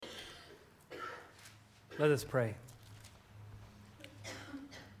Let us pray.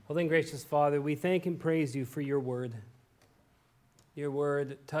 Holy and gracious Father, we thank and praise you for your word. Your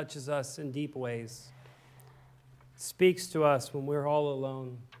word touches us in deep ways. It speaks to us when we're all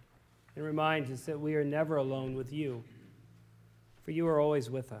alone and reminds us that we are never alone with you, for you are always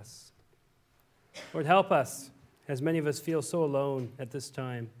with us. Lord, help us, as many of us feel so alone at this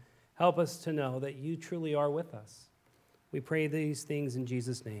time. Help us to know that you truly are with us. We pray these things in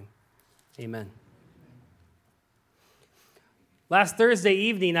Jesus' name. Amen. Last Thursday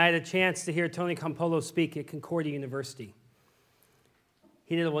evening, I had a chance to hear Tony Campolo speak at Concordia University.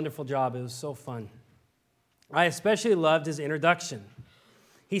 He did a wonderful job. It was so fun. I especially loved his introduction.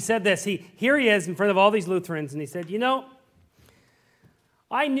 He said this. Here he is in front of all these Lutherans, and he said,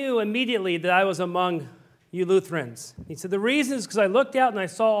 I knew immediately that I was among you Lutherans. He said, the reason is because I looked out and I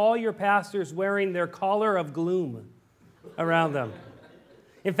saw all your pastors wearing their collar of gloom around them.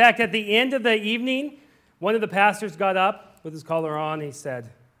 In fact, at the end of the evening, one of the pastors got up with his collar on. He said,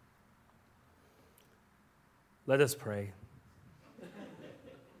 let us pray.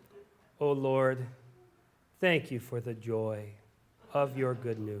 O Lord, thank you for the joy of your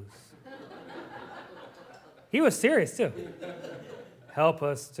good news. He was serious too. Help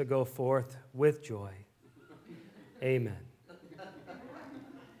us to go forth with joy. Amen.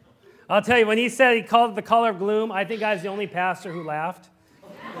 I'll tell you, when he said he called it the color of gloom, I think I was the only pastor who laughed.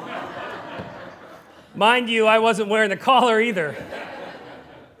 Mind you, I wasn't wearing a collar either.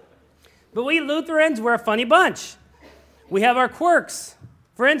 But we Lutherans, we're a funny bunch. We have our quirks.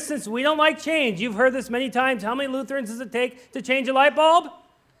 For instance, we don't like change. You've heard this many times. How many Lutherans does it take to change a light bulb?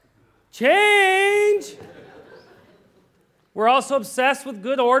 Change! We're also obsessed with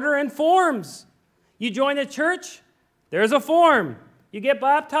good order and forms. You join a church, there's a form. You get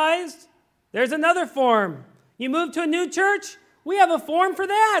baptized, there's another form. You move to a new church, we have a form for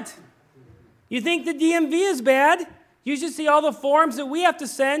that. You think the DMV is bad? You should see all the forms that we have to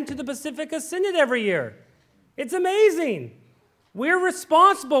send to the Pacifica Synod every year. It's amazing. We're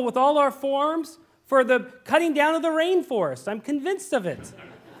responsible with all our forms for the cutting down of the rainforest. I'm convinced of it.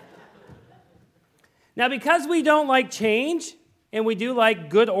 Now, because we don't like change and we do like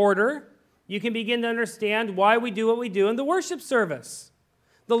good order, you can begin to understand why we do what we do in the worship service.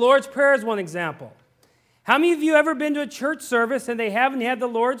 The Lord's Prayer is one example. How many of you ever been to a church service and they haven't had the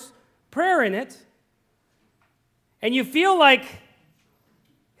Lord's Prayer in it, and you feel like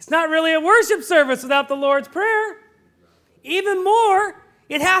it's not really a worship service without the Lord's Prayer? Even more,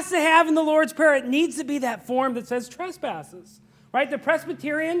 it has to have in the Lord's Prayer, it needs to be that form that says trespasses, right? The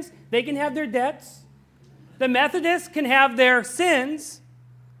Presbyterians, they can have their debts. The Methodists can have their sins.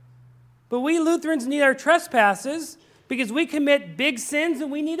 But we Lutherans need our trespasses because we commit big sins and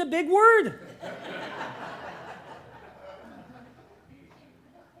we need a big word.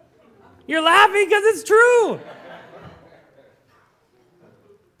 You're laughing because it's true.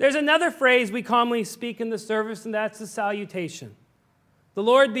 There's another phrase we commonly speak in the service, and that's the salutation. The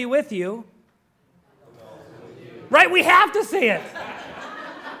Lord be with you. Right, we have to say it.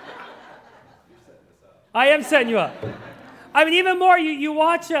 I am setting you up. I mean, even more, you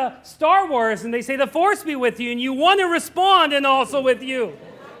watch Star Wars, and they say, the Force be with you, and you want to respond, and also with you.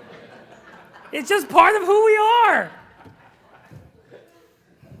 It's just part of who we are.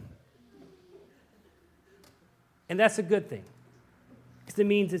 And that's a good thing, because it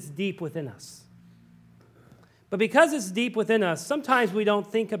means it's deep within us. But because it's deep within us, sometimes we don't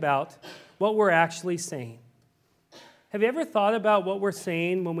think about what we're actually saying. Have you ever thought about what we're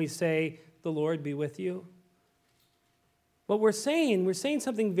saying when we say, the Lord be with you? What we're saying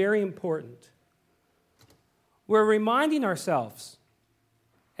something very important. We're reminding ourselves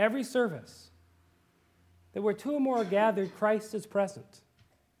every service that where two or more are gathered, Christ is present.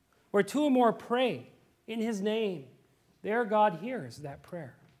 Where two or more pray in his name, there God hears that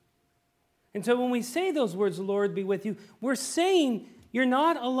prayer. And so when we say those words, the Lord be with you, we're saying you're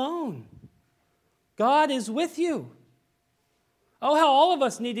not alone. God is with you. Oh, how all of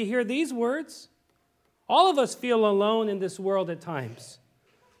us need to hear these words. All of us feel alone in this world at times.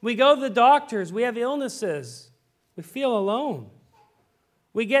 We go to the doctors, we have illnesses, we feel alone.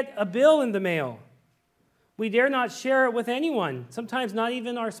 We get a bill in the mail. We dare not share it with anyone, sometimes not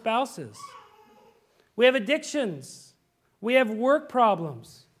even our spouses. We have addictions. We have work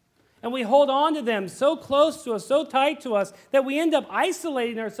problems. And we hold on to them so close to us, so tight to us, that we end up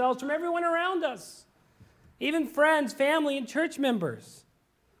isolating ourselves from everyone around us, even friends, family, and church members.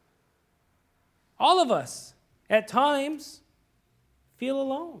 All of us, at times, feel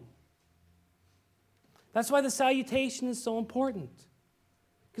alone. That's why the salutation is so important.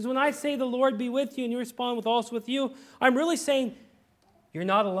 Because when I say the Lord be with you and you respond with also with you, I'm really saying you're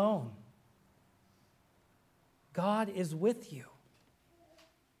not alone. God is with you.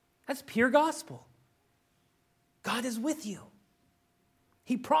 That's pure gospel. God is with you.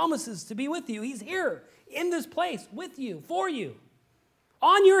 He promises to be with you. He's here in this place with you, for you,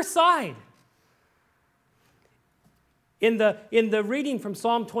 on your side. In the reading from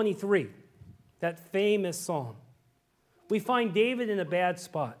Psalm 23, that famous psalm, we find David in a bad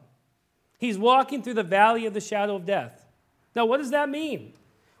spot. He's walking through the valley of the shadow of death. Now, what does that mean?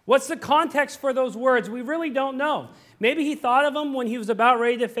 What's the context for those words? We really don't know. Maybe he thought of them when he was about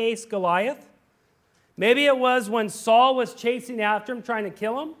ready to face Goliath. Maybe it was when Saul was chasing after him, trying to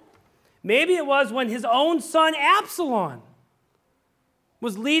kill him. Maybe it was when his own son Absalom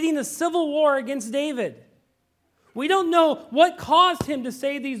was leading a civil war against David. We don't know what caused him to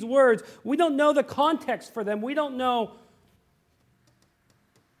say these words. We don't know the context for them. We don't know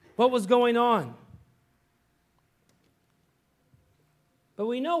what was going on. But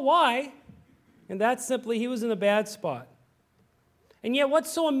we know why, and that's simply he was in a bad spot. And yet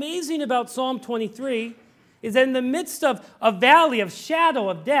what's so amazing about Psalm 23 is that in the midst of a valley of shadow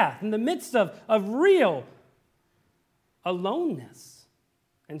of death, in the midst of real aloneness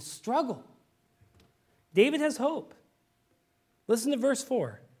and struggle, David has hope. Listen to verse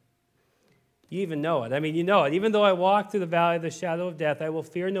 4. You even know it. I mean, you know it. Even though I walk through the valley of the shadow of death, I will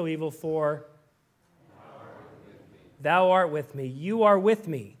fear no evil, for thou art with me. You are with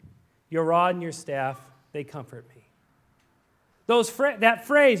me. Your rod and your staff, they comfort me. That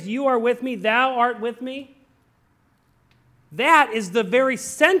phrase, you are with me, thou art with me, that is the very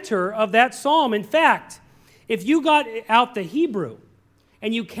center of that psalm. In fact, if you got out the Hebrew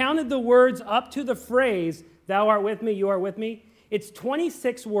and you counted the words up to the phrase, thou art with me, you are with me, it's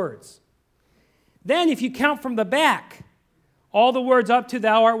 26 words. Then if you count from the back, all the words up to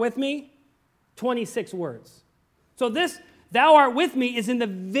thou art with me, 26 words. So this, thou art with me, is in the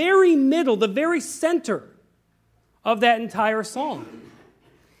very middle, the very center of that entire psalm.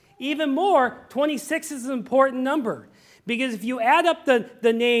 Even more, 26 is an important number, because if you add up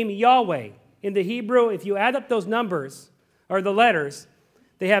the name Yahweh in the Hebrew, if you add up those numbers, or the letters,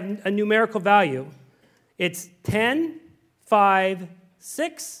 they have a numerical value. It's 10, 5,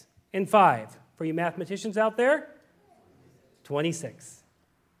 6, and 5. For you mathematicians out there, 26.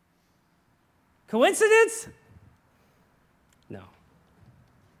 Coincidence? No.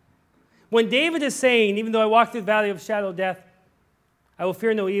 When David is saying, even though I walk through the valley of the shadow of death, I will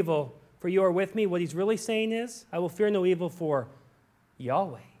fear no evil, for you are with me, what he's really saying is, I will fear no evil for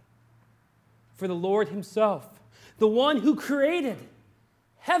Yahweh, for the Lord himself, the one who created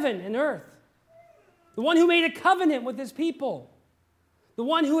heaven and earth, the one who made a covenant with his people, the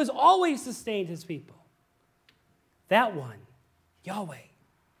one who has always sustained his people. That one, Yahweh,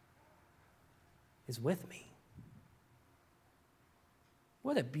 is with me.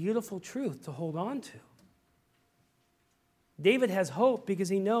 What a beautiful truth to hold on to. David has hope because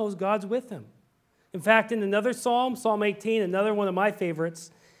he knows God's with him. In fact, in another psalm, Psalm 18, another one of my favorites,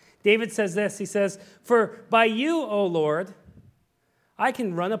 David says this. He says, for by you, O Lord, I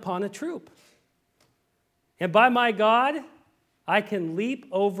can run upon a troop. And by my God, I can leap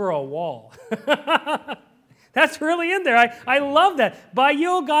over a wall. That's really in there. I love that. By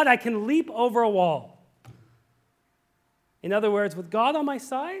you, O God, I can leap over a wall. In other words, with God on my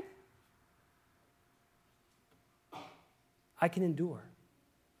side, I can endure.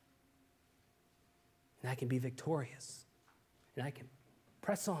 And I can be victorious. And I can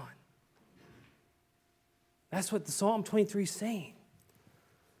press on. That's what the Psalm 23 is saying.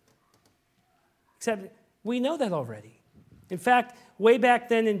 Except we know that already. In fact, way back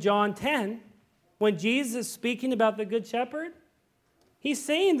then in John 10, when Jesus is speaking about the Good Shepherd, he's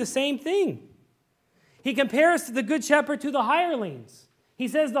saying the same thing. He compares the Good Shepherd to the hirelings. He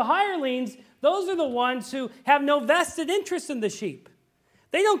says the hirelings, those are the ones who have no vested interest in the sheep.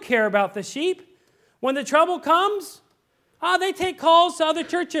 They don't care about the sheep. When the trouble comes, they take calls to other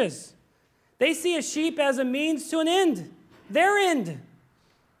churches. They see a sheep as a means to an end, their end.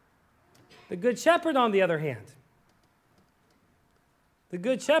 The Good Shepherd, on the other hand, the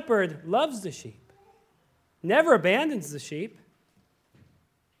Good Shepherd loves the sheep, never abandons the sheep.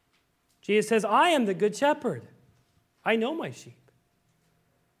 Jesus says, I am the Good Shepherd. I know my sheep.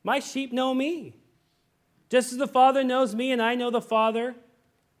 My sheep know me. Just as the Father knows me and I know the Father,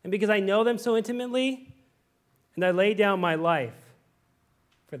 and because I know them so intimately, and I lay down my life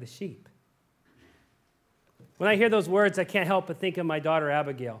for the sheep. When I hear those words, I can't help but think of my daughter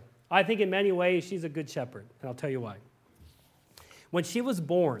Abigail. I think in many ways she's a good shepherd, and I'll tell you why. When she was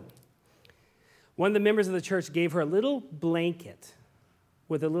born, one of the members of the church gave her a little blanket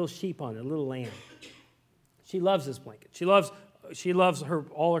with a little sheep on it, a little lamb. She loves this blanket. She loves she loves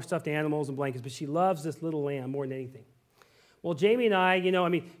all her stuffed animals and blankets, but she loves this little lamb more than anything. Well, Jamie and I,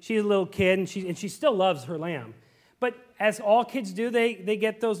 she's a little kid, and she still loves her lamb. But as all kids do, they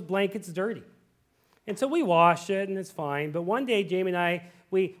get those blankets dirty. And so we wash it, and it's fine. But one day, Jamie and I,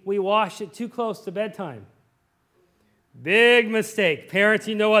 we washed it too close to bedtime. Big mistake. Parents,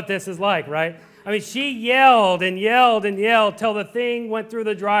 you know what this is like, right? She yelled and yelled and yelled till the thing went through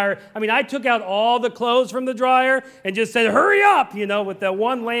the dryer. I took out all the clothes from the dryer and just said, hurry up, with that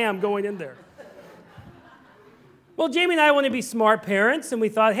one lamb going in there. Well, Jamie and I want to be smart parents, and we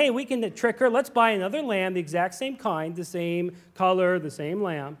thought, hey, we can trick her. Let's buy another lamb, the exact same kind, the same color, the same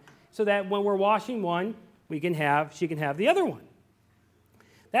lamb, so that when we're washing one, she can have the other one.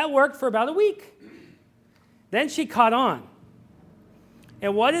 That worked for about a week. Then she caught on.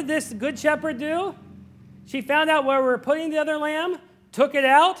 And what did this good shepherd do? She found out where we were putting the other lamb, took it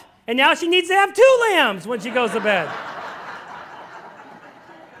out, and now she needs to have 2 lambs when she goes to bed.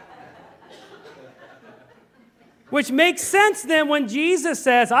 Which makes sense then when Jesus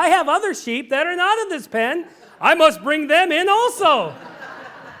says, I have other sheep that are not in this pen. I must bring them in also.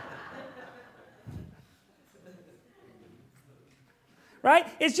 Right?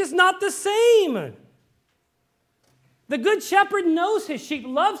 It's just not the same. The good shepherd knows his sheep,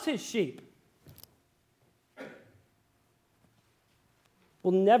 loves his sheep.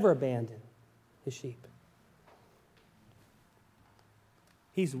 Will never abandon his sheep.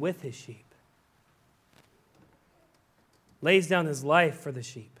 He's with his sheep. Lays down his life for the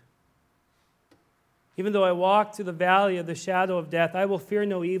sheep. Even though I walk through the valley of the shadow of death, I will fear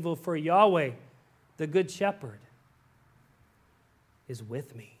no evil, for Yahweh, the good shepherd, is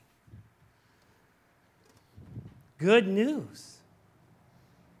with me. Good news.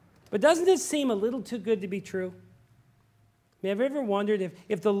 But doesn't it seem a little too good to be true? Have you ever wondered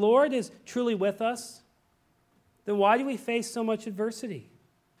if the Lord is truly with us, then why do we face so much adversity?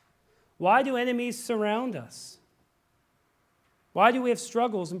 Why do enemies surround us? Why do we have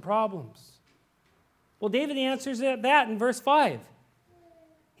struggles and problems? Well, David answers that in verse 5.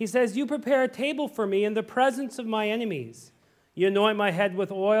 He says, you prepare a table for me in the presence of my enemies. You anoint my head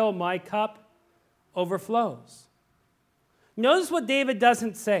with oil, my cup overflows. Notice what David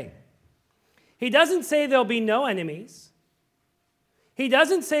doesn't say. He doesn't say there'll be no enemies. He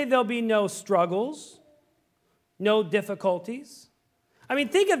doesn't say there'll be no struggles, no difficulties.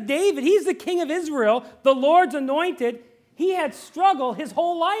 Think of David. He's the king of Israel, the Lord's anointed. He had struggle his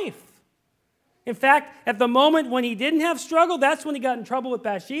whole life. In fact, at the moment when he didn't have struggle, that's when he got in trouble with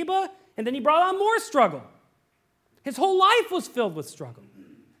Bathsheba, and then he brought on more struggle. His whole life was filled with struggle.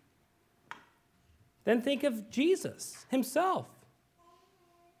 Then think of Jesus himself.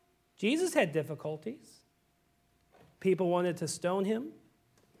 Jesus had difficulties. People wanted to stone him.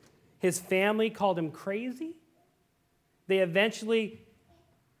 His family called him crazy.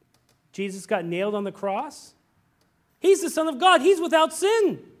 Jesus got nailed on the cross. He's the Son of God. He's without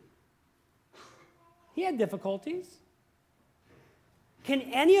sin. He had difficulties. Can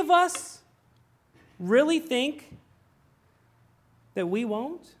any of us really think that we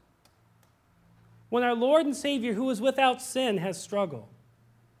won't? When our Lord and Savior, who is without sin, has struggle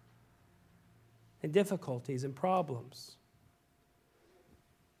and difficulties and problems,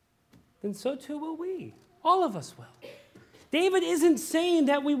 then so too will we. All of us will. David isn't saying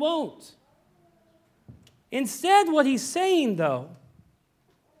that we won't. Instead, what he's saying, though,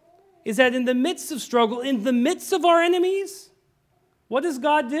 is that in the midst of struggle, in the midst of our enemies, what does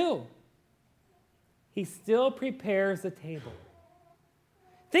God do? He still prepares the table.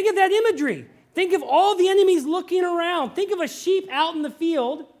 Think of that imagery. Think of all the enemies looking around. Think of a sheep out in the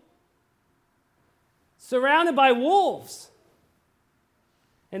field surrounded by wolves.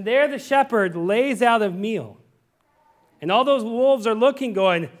 And there the shepherd lays out a meal. And all those wolves are looking,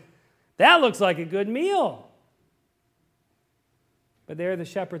 going, that looks like a good meal. But there the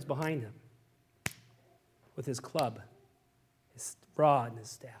shepherd's behind him with his club, his rod, and his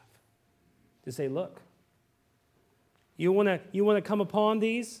staff to say, look, you want to come upon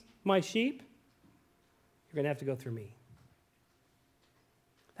these, my sheep? You're going to have to go through me.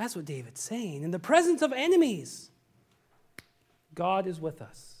 That's what David's saying. In the presence of enemies, God is with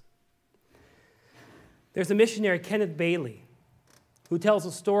us. There's a missionary, Kenneth Bailey, who tells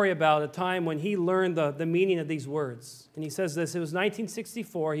a story about a time when he learned the meaning of these words. And he says this, it was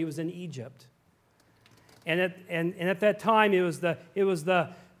 1964, he was in Egypt. And at that time, it was the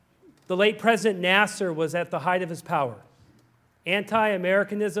late President Nasser was at the height of his power.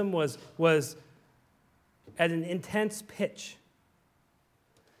 Anti-Americanism was at an intense pitch.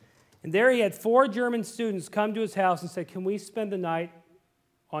 And there he had 4 German students come to his house and said, can we spend the night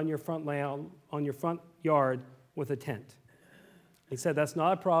on your front yard with a tent? He said, that's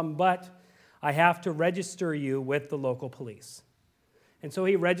not a problem, but I have to register you with the local police. And so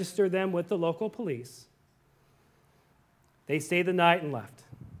he registered them with the local police. They stayed the night and left.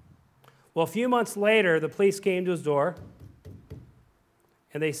 Well, a few months later, the police came to his door,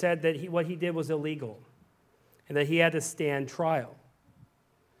 and they said that what he did was illegal, and that he had to stand trial.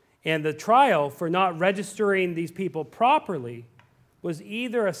 And the trial for not registering these people properly was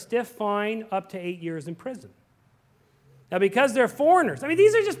either a stiff fine up to 8 years in prison. Now, because they're foreigners, I mean,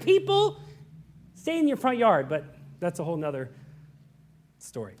 these are just people staying in your front yard, but that's a whole nother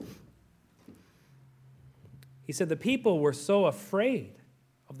story. He said the people were so afraid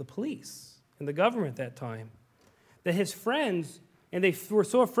of the police and the government at that time that his friends, and they were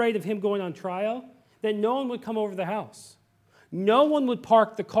so afraid of him going on trial, that no one would come over the house. No one would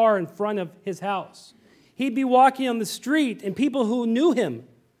park the car in front of his house. He'd be walking on the street, and people who knew him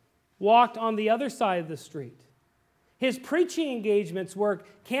walked on the other side of the street. His preaching engagements were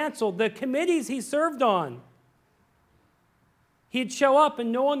canceled. The committees he served on, he'd show up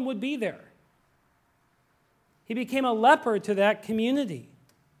and no one would be there. He became a leper to that community.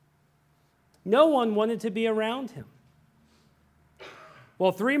 No one wanted to be around him.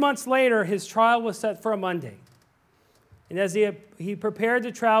 Well, 3 months later, his trial was set for a Monday. And as he prepared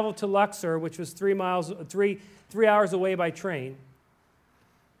to travel to Luxor, which was 3 hours away by train,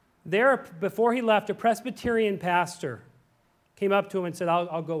 there, before he left, a Presbyterian pastor came up to him and said,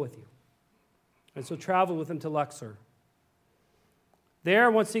 I'll go with you. And so traveled with him to Luxor.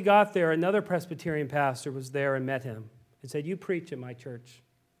 There, once he got there, another Presbyterian pastor was there and met him and said, you preach at my church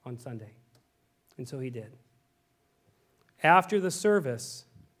on Sunday. And so he did. After the service,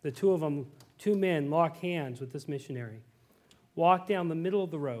 the two men, locked hands with this missionary, walked down the middle of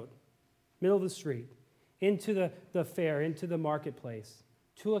the road, middle of the street, into the fair, into the marketplace,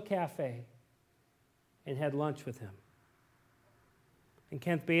 to a cafe, and had lunch with him. And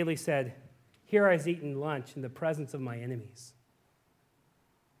Kenneth Bailey said, here I was eating lunch in the presence of my enemies.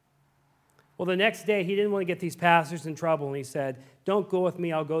 Well, the next day, he didn't want to get these pastors in trouble, and he said, don't go with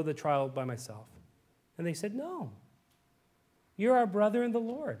me, I'll go to the trial by myself. And they said, no, you're our brother in the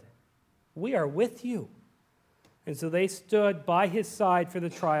Lord. We are with you. And so they stood by his side for the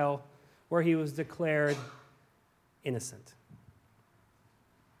trial where he was declared innocent.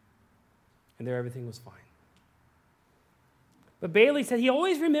 And there everything was fine. But Bailey said he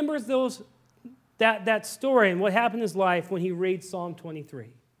always remembers that story and what happened in his life when he reads Psalm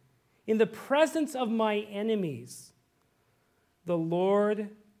 23. In the presence of my enemies, the Lord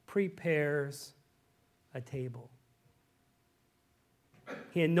prepares a table.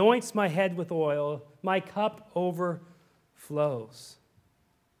 He anoints my head with oil. My cup overflows.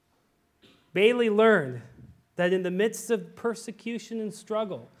 Bailey learned that in the midst of persecution and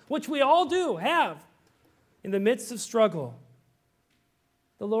struggle, which we all do have, in the midst of struggle,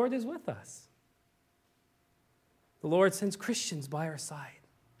 the Lord is with us. The Lord sends Christians by our side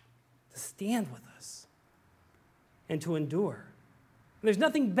to stand with us and to endure. There's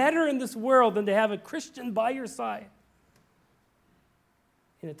nothing better in this world than to have a Christian by your side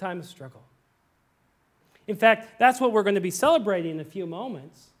in a time of struggle. In fact, that's what we're going to be celebrating in a few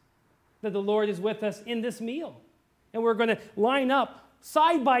moments, that the Lord is with us in this meal. And we're going to line up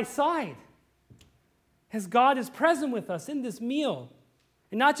side by side as God is present with us in this meal.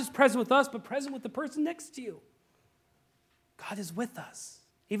 And not just present with us, but present with the person next to you. God is with us.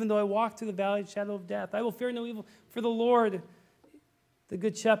 Even though I walk through the valley of the shadow of death, I will fear no evil, for the Lord, the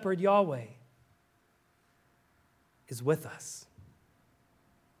good shepherd, Yahweh, is with us.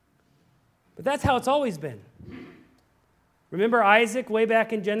 But that's how it's always been. Remember Isaac way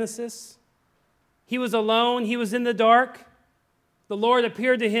back in Genesis? He was alone. He was in the dark. The Lord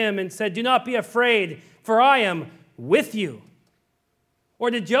appeared to him and said, do not be afraid, for I am with you.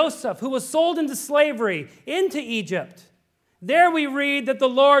 Or to Joseph, who was sold into slavery into Egypt. There we read that the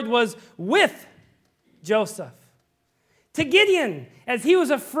Lord was with Joseph. To Gideon, as he was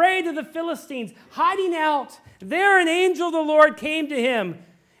afraid of the Philistines, hiding out, there an angel of the Lord came to him,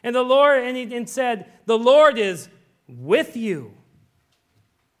 and said, the Lord is with you,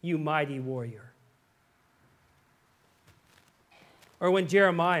 you mighty warrior. Or when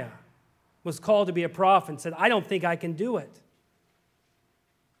Jeremiah was called to be a prophet and said, I don't think I can do it.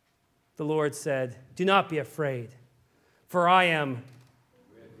 The Lord said, do not be afraid, for I am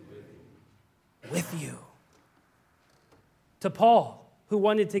with you. To Paul, who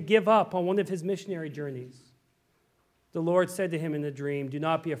wanted to give up on one of his missionary journeys, the Lord said to him in a dream, do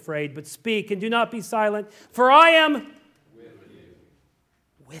not be afraid, but speak and do not be silent, for I am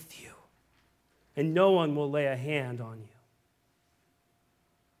with you, and no one will lay a hand on you.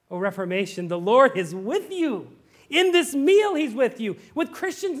 O Reformation, the Lord is with you. In this meal, he's with you. With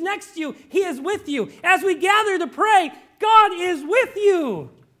Christians next to you, he is with you. As we gather to pray, God is with you.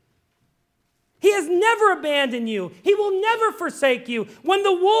 He has never abandoned you. He will never forsake you. When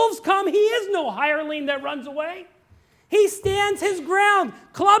the wolves come, he is no hireling that runs away. He stands his ground,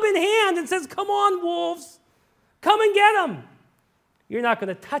 club in hand, and says, come on, wolves. Come and get them. You're not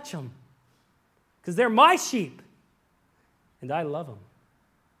going to touch them because they're my sheep, and I love them.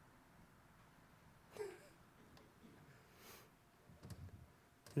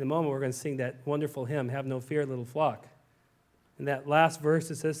 In a moment, we're going to sing that wonderful hymn, Have No Fear, Little Flock. In that last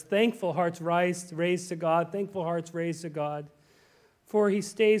verse, it says, thankful hearts raised to God, thankful hearts raised to God, for he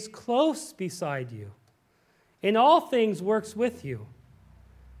stays close beside you. In all things works with you.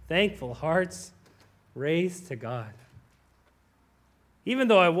 Thankful hearts raised to God. Even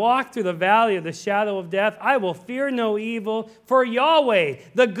though I walk through the valley of the shadow of death, I will fear no evil, for Yahweh,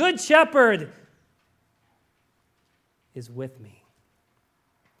 the good shepherd, is with me.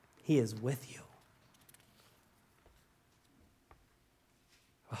 He is with you.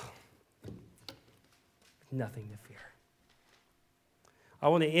 Oh, nothing to fear. I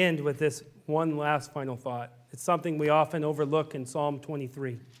want to end with this one last final thought. It's something we often overlook in Psalm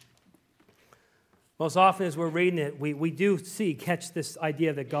 23. Most often as we're reading it, we do catch this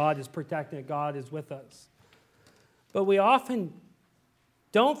idea that God is protecting, that God is with us. But we often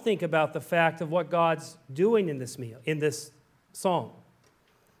don't think about the fact of what God's doing in this psalm.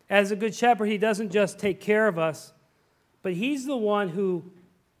 As a good shepherd, he doesn't just take care of us, but he's the one who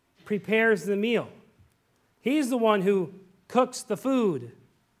prepares the meal. He's the one who cooks the food.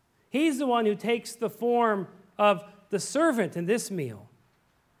 He's the one who takes the form of the servant in this meal.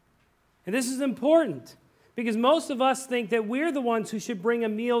 And this is important because most of us think that we're the ones who should bring a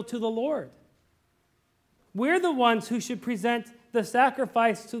meal to the Lord. We're the ones who should present the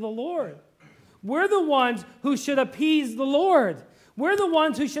sacrifice to the Lord. We're the ones who should appease the Lord. We're the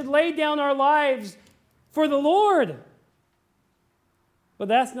ones who should lay down our lives for the Lord. But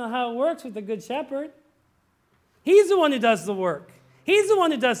that's not how it works with the Good Shepherd. He's the one who does the work. He's the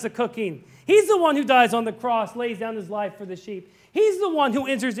one who does the cooking. He's the one who dies on the cross, lays down his life for the sheep. He's the one who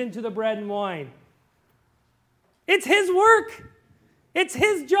enters into the bread and wine. It's his work. It's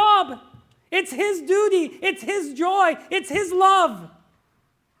his job. It's his duty. It's his joy. It's his love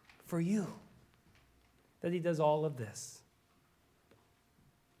for you that he does all of this.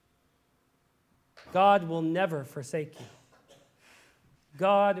 God will never forsake you.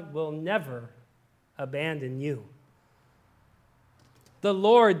 God will never abandon you. The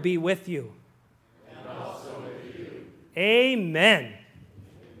Lord be with you. And also with you. Amen.